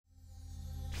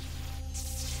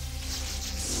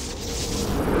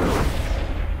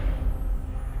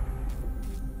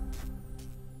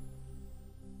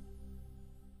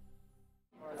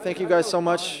thank you guys so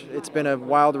much. It's been a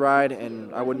wild ride,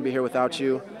 and I wouldn't be here without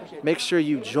you. Make sure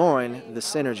you join the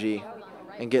Synergy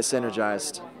and get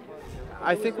synergized.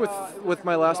 I think with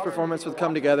my last performance with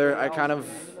Come Together, I kind of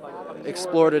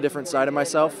explored a different side of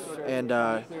myself, and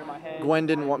Gwen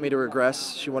didn't want me to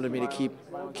regress. She wanted me to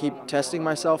keep testing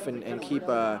myself and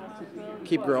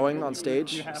keep growing on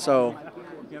stage. So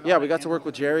yeah, we got to work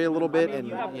with Jerry a little bit, and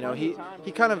you know, he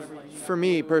kind of, for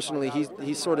me personally,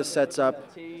 he sort of sets up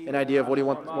an idea of what he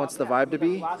wants the vibe to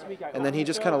be, and then he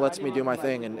just kind of lets me do my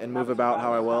thing and move about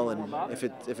how I will. And if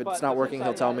it's not working,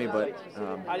 he'll tell me. But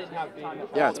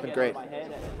yeah, it's been great.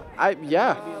 I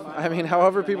mean,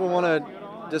 however people want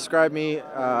to describe me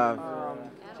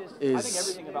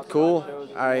is cool.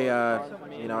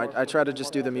 I try to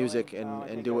just do the music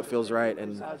and do what feels right,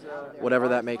 and whatever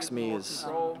that makes me is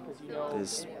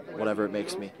whatever it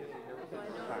makes me.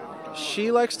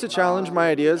 She likes to challenge my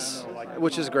ideas,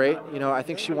 which is great. You know, I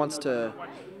think she wants to,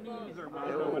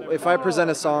 if I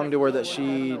present a song to her that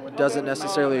she doesn't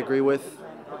necessarily agree with,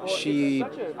 she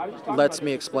lets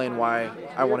me explain why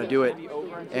I want to do it.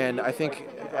 And I think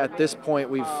at this point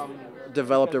we've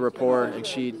developed a rapport, and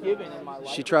she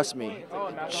trusts me.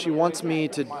 She wants me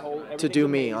to do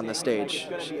me on the stage,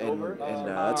 and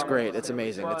that's great. It's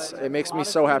amazing. It makes me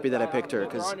so happy that I picked her,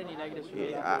 because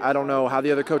I don't know how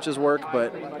the other coaches work,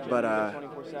 but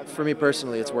for me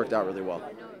personally, it's worked out really well.